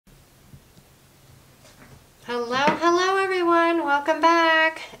Hello everyone, welcome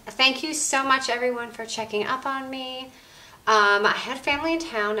back. Thank you so much everyone for checking up on me. I had family in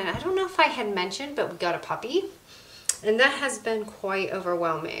town and I don't know if I had mentioned, but we got a puppy and that has been quite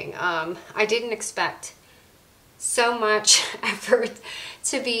overwhelming. I didn't expect so much effort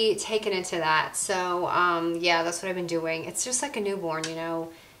to be taken into that. So yeah, that's what I've been doing. It's just like a newborn, you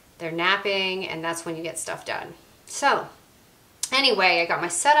know, they're napping and that's when you get stuff done. So anyway, I got my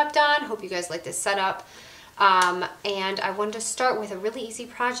setup done. Hope you guys like this setup. And I wanted to start with a really easy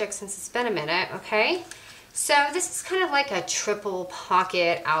project since it's been a minute, okay? So this is kind of like a triple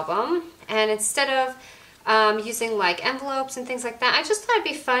pocket album, and instead of using like envelopes and things like that, I just thought it'd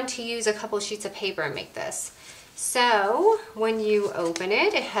be fun to use a couple sheets of paper and make this. So when you open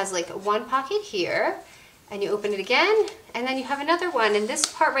it, it has like one pocket here, and you open it again, and then you have another one, and this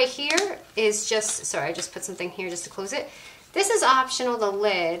part right here is just, sorry, I just put something here just to close it. This is optional, the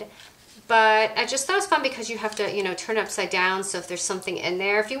lid. But I just thought it was fun because you have to, you know, turn it upside down. So if there's something in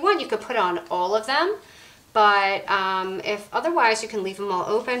there, if you want, you could put on all of them. But if otherwise, you can leave them all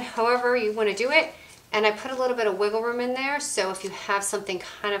open, however you want to do it. And I put a little bit of wiggle room in there. So if you have something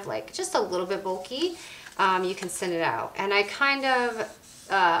kind of like just a little bit bulky, you can send it out. And I kind of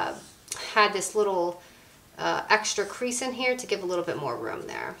had this little extra crease in here to give a little bit more room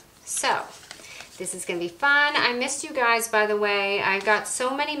there. So this is going to be fun. I missed you guys, by the way. I got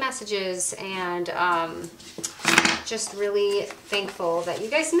so many messages and just really thankful that you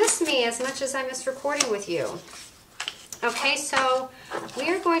guys missed me as much as I missed recording with you. Okay, so we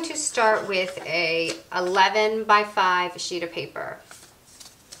are going to start with a 11 by 5 sheet of paper.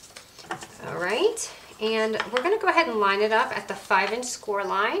 All right, and we're going to go ahead and line it up at the 5-inch score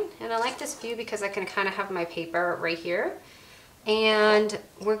line. And I like this view because I can kind of have my paper right here. And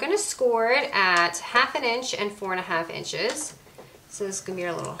we're going to score it at 1/2 inch and 4.5 inches. So this is going to be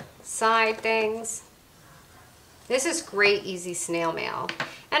our little side things. This is great, easy snail mail.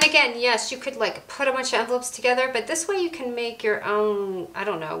 And again, yes, you could like put a bunch of envelopes together, but this way you can make your own, I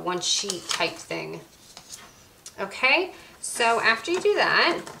don't know, one sheet type thing. Okay, so after you do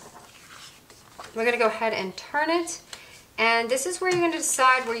that, we're going to go ahead and turn it. And this is where you're going to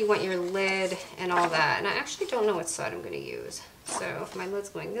decide where you want your lid and all that. And I actually don't know what side I'm going to use. So if my lid's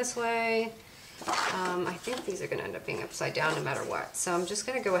going this way, I think these are going to end up being upside down no matter what. So I'm just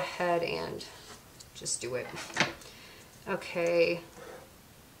going to go ahead and just do it. Okay.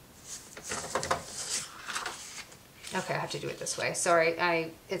 Okay, I have to do it this way. Sorry,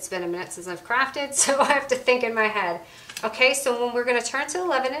 it's been a minute since I've crafted, so I have to think in my head. Okay, so when we're going to turn to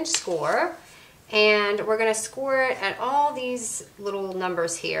 11-inch score, and we're going to score it at all these little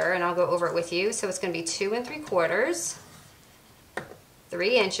numbers here, and I'll go over it with you. So it's going to be 2 3/4,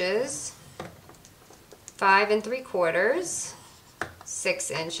 3 inches, 5 3/4,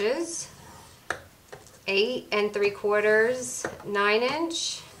 6 inches, 8 3/4, 9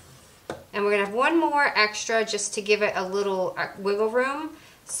 inch, and we're going to have one more extra just to give it a little wiggle room,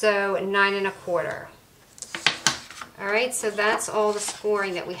 so 9 1/4. All right, so that's all the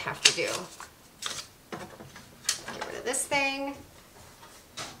scoring that we have to do. This thing.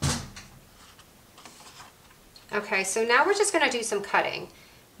 Okay, so now we're just going to do some cutting.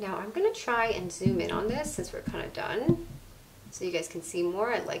 Now I'm going to try and zoom in on this since we're kind of done so you guys can see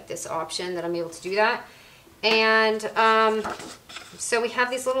more. I like this option that I'm able to do that. And so we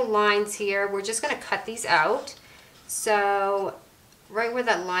have these little lines here. We're just going to cut these out. So right where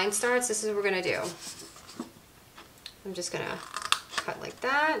that line starts, this is what we're going to do. I'm just going to cut like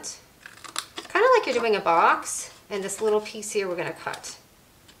that. Kind of like you're doing a box. And this little piece here we're going to cut.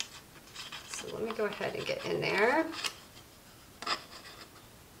 So let me go ahead and get in there.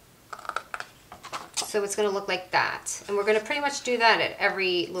 So it's going to look like that. And we're going to pretty much do that at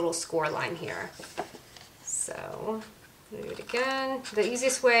every little score line here. So I'm going to do it again. The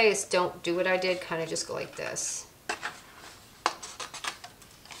easiest way is don't do what I did, kind of just go like this.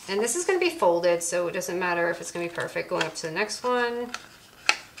 And this is going to be folded, so it doesn't matter if it's going to be perfect. Going up to the next one.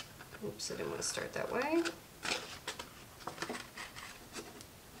 Oops, I didn't want to start that way.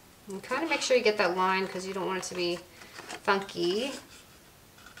 And kind of make sure you get that line because you don't want it to be funky.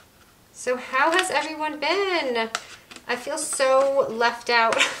 So how has everyone been? I feel so left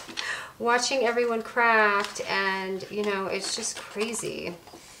out watching everyone craft, and you know, it's just crazy.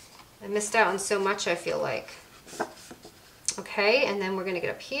 I missed out on so much, I feel like. Okay, and then we're going to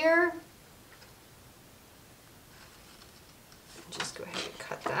get up here. Just go ahead and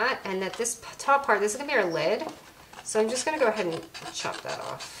cut that. And at this top part, this is going to be our lid. So I'm just going to go ahead and chop that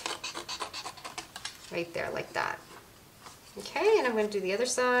off. Right there, like that. Okay, and I'm going to do the other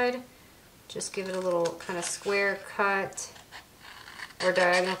side. Just give it a little kind of square cut, or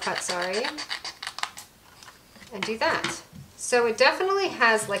diagonal cut, sorry. and do that. So it definitely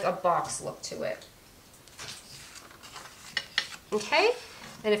has like a box look to it. Okay,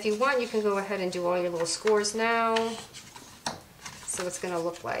 and if you want, you can go ahead and do all your little scores now. So it's going to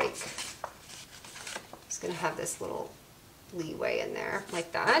look like, it's going to have this little leeway in there,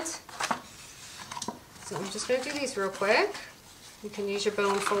 like that. So I'm just going to do these real quick. You can use your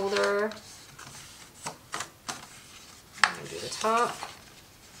bone folder. I'm going to do the top.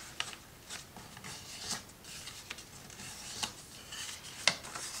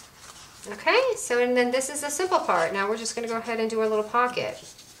 Okay, so and then this is the simple part. Now we're just going to go ahead and do our little pocket.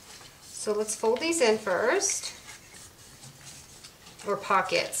 So let's fold these in first, or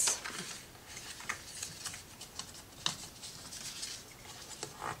pockets.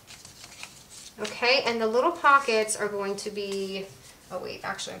 Okay, and the little pockets are going to be, oh wait,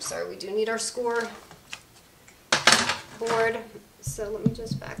 actually I'm sorry, we do need our score board. So let me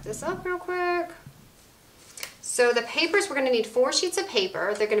just back this up real quick. So the papers, we're going to need 4 sheets of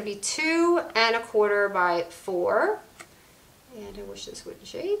paper. They're going to be 2 1/4 by 4. And I wish this wouldn't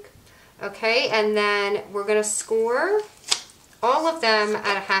shake. Okay, and then we're going to score all of them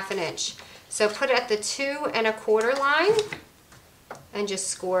at 1/2 inch. So put it at the 2 1/4 line and just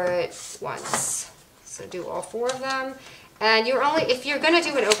score it once. So do all 4 of them. And you're only, if you're going to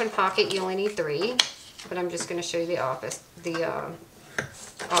do an open pocket, you only need 3. But I'm just going to show you the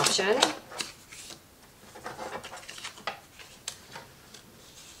option.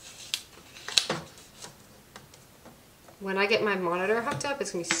 When I get my monitor hooked up,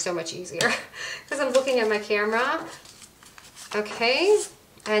 it's going to be so much easier because I'm looking at my camera. Okay,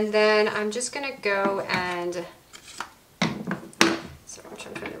 and then I'm just going to go and, sorry, I'm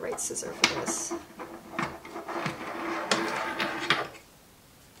trying to find the right scissor for this.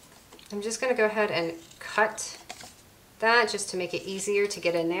 I'm just going to go ahead and cut that just to make it easier to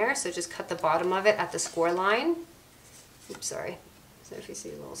get in there. So just cut the bottom of it at the score line. Oops, sorry. So if you see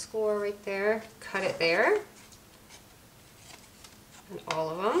a little score right there, cut it there. And all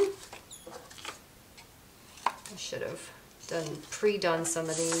of them. I should have pre-done some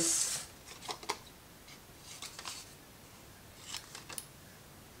of these.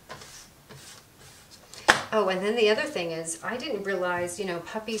 Oh, and then the other thing is, I didn't realize, you know,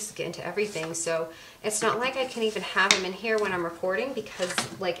 puppies get into everything, so it's not like I can even have them in here when I'm recording because,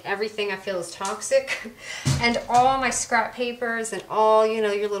 like, everything I feel is toxic. And all my scrap papers and all, you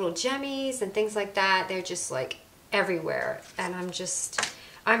know, your little jemmies and things like that, they're just, like, everywhere. And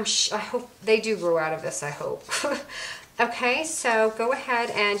I hope they do grow out of this, I hope. Okay, so go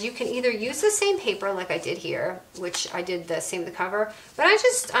ahead and you can either use the same paper like I did here, which I did the same the cover, but I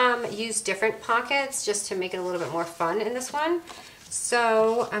just used different pockets just to make it a little bit more fun in this one.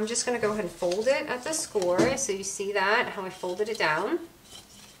 So I'm just going to go ahead and fold it at the score, so you see that, how I folded it down.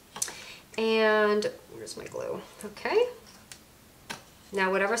 And where's my glue? Okay.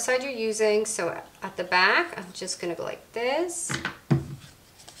 Now whatever side you're using, so at the back, I'm just going to go like this.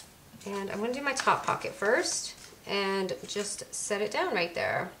 And I'm going to do my top pocket first. And just set it down right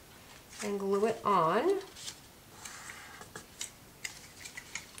there and glue it on.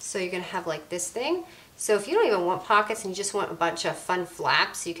 So you're going to have like this thing. So if you don't even want pockets and you just want a bunch of fun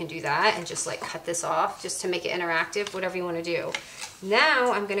flaps, you can do that and just like cut this off just to make it interactive, whatever you want to do.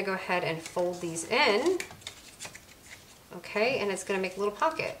 Now I'm going to go ahead and fold these in. Okay, and it's going to make a little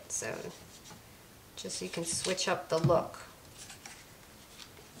pocket. So just so you can switch up the look.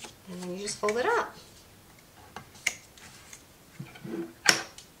 And then you just fold it up.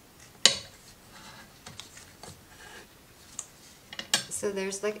 So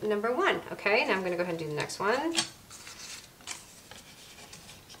there's like number 1, okay? Now I'm going to go ahead and do the next one. And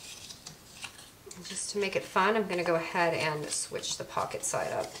just to make it fun, I'm going to go ahead and switch the pocket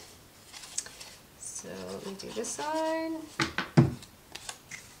side up. So let me do this side.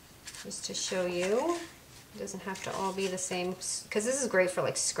 Just to show you. It doesn't have to all be the same, because this is great for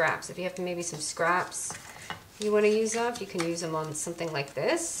like scraps. If you have maybe some scraps you want to use up, you can use them on something like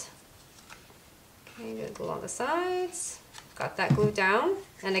this. Okay, gonna glue on the sides. Got that glued down.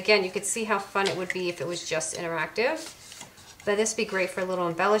 And again, you could see how fun it would be if it was just interactive. But this would be great for little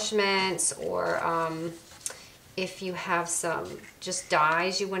embellishments, or if you have some just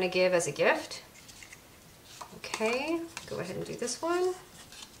dies you want to give as a gift. Okay, go ahead and do this one.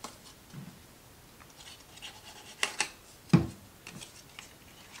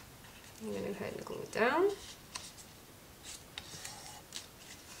 I'm going to go ahead and glue it down.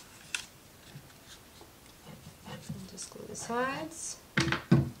 And just glue the sides.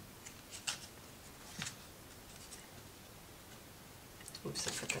 Oops,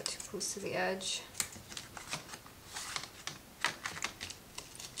 I put that too close to the edge.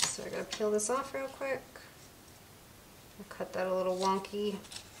 So I gotta peel this off real quick. I'll cut that a little wonky.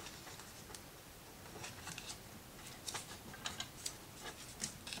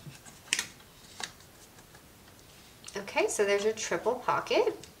 Okay, so there's your triple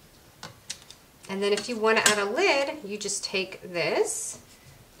pocket. And then if you want to add a lid, you just take this,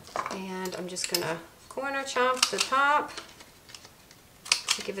 and I'm just going to corner chomp the top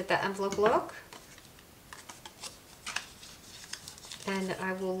to give it that envelope look. And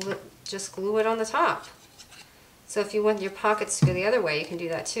I will just glue it on the top. So if you want your pockets to go the other way, you can do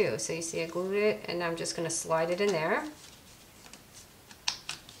that too. So you see I glued it, and I'm just going to slide it in there.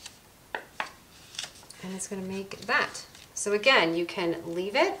 And it's going to make that. So again, you can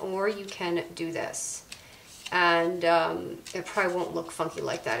leave it or you can do this. And it probably won't look funky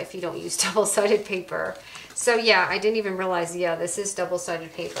like that if you don't use double-sided paper. So yeah, I didn't even realize, yeah, this is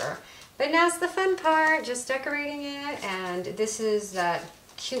double-sided paper. But now's the fun part, just decorating it. And this is that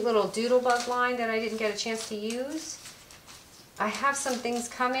cute little doodlebug line that I didn't get a chance to use. I have some things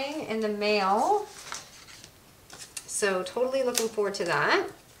coming in the mail. So totally looking forward to that.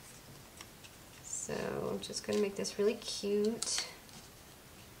 So I'm just going to make this really cute.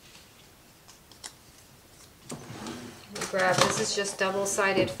 Grab, this is just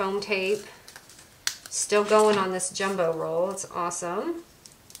double-sided foam tape. Still going on this jumbo roll. It's awesome.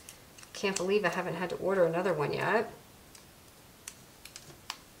 Can't believe I haven't had to order another one yet.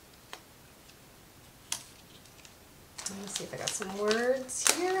 Let me see if I got some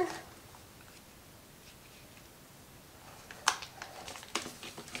words here.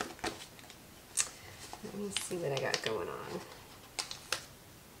 Let me see what I got going on.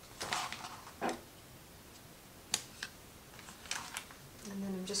 And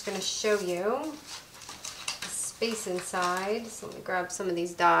then I'm just going to show you the space inside. So let me grab some of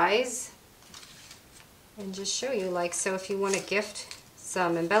these dies and just show you, like, so if you want to gift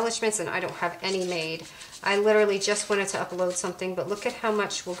some embellishments, and I don't have any made. I literally just wanted to upload something, but look at how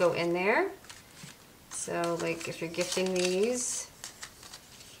much will go in there. So like if you're gifting these,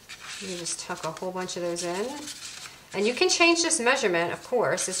 you just tuck a whole bunch of those in. And you can change this measurement, of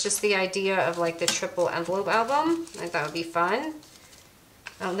course. It's just the idea of like the triple envelope album. I thought it would be fun.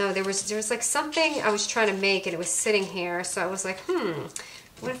 Oh no, there was like something I was trying to make and it was sitting here. So I was like,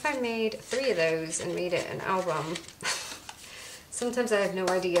 what if I made 3 of those and made it an album? Sometimes I have no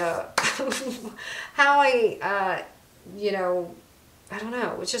idea how you know, I don't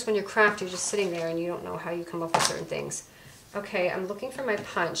know. It's just when you're crafting, you're just sitting there and you don't know how you come up with certain things. Okay, I'm looking for my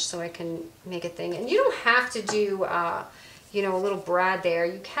punch so I can make a thing. And you don't have to do, you know, a little brad there.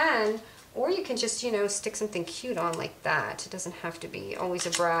 You can, or you can just, you know, stick something cute on like that. It doesn't have to be always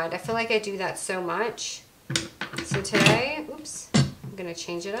a brad. I feel like I do that so much. So today, oops, I'm going to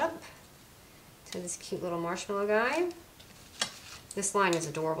change it up to this cute little marshmallow guy. This line is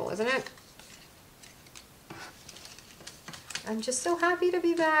adorable, isn't it? I'm just so happy to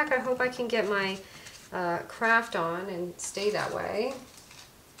be back. I hope I can get my craft on and stay that way.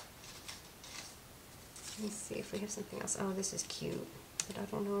 Let me see if we have something else. Oh, this is cute, but I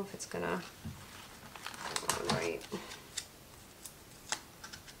don't know if it's gonna go on right.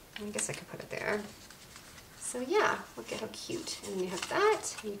 I guess I could put it there. So yeah, look at how cute. And then you have that,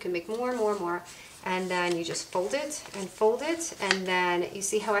 and you can make more and more and more. And then you just fold it, and then you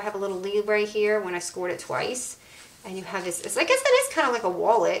see how I have a little lead right here when I scored it twice. And you have this, I guess that is kind of like a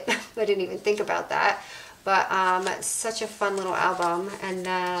wallet. I didn't even think about that. But such a fun little album. And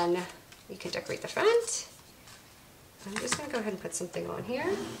then you can decorate the front. I'm just going to go ahead and put something on here.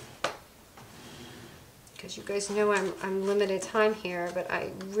 Because you guys know I'm limited time here, but I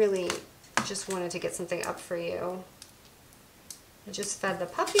really just wanted to get something up for you. I just fed the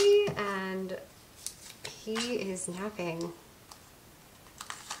puppy and he is napping.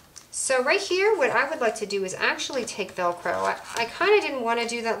 So right here, what I would like to do is actually take Velcro. I kind of didn't want to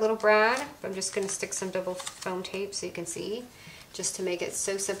do that little brad, but I'm just going to stick some double foam tape so you can see, just to make it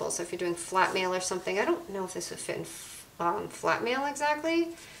so simple. So if you're doing flat mail or something, I don't know if this would fit in flat mail exactly,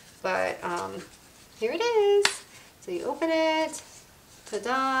 but here it is. So you open it,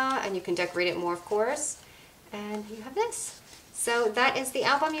 ta-da, and you can decorate it more, of course, and you have this. So that is the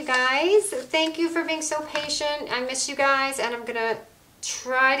album, you guys. Thank you for being so patient. I miss you guys, and I'm going to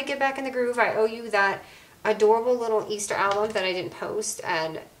try to get back in the groove. I owe you that adorable little Easter album that I didn't post,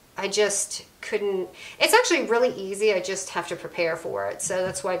 and I just couldn't. It's actually really easy. I just have to prepare for it, so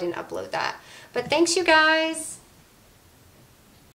that's why I didn't upload that. But thanks, you guys.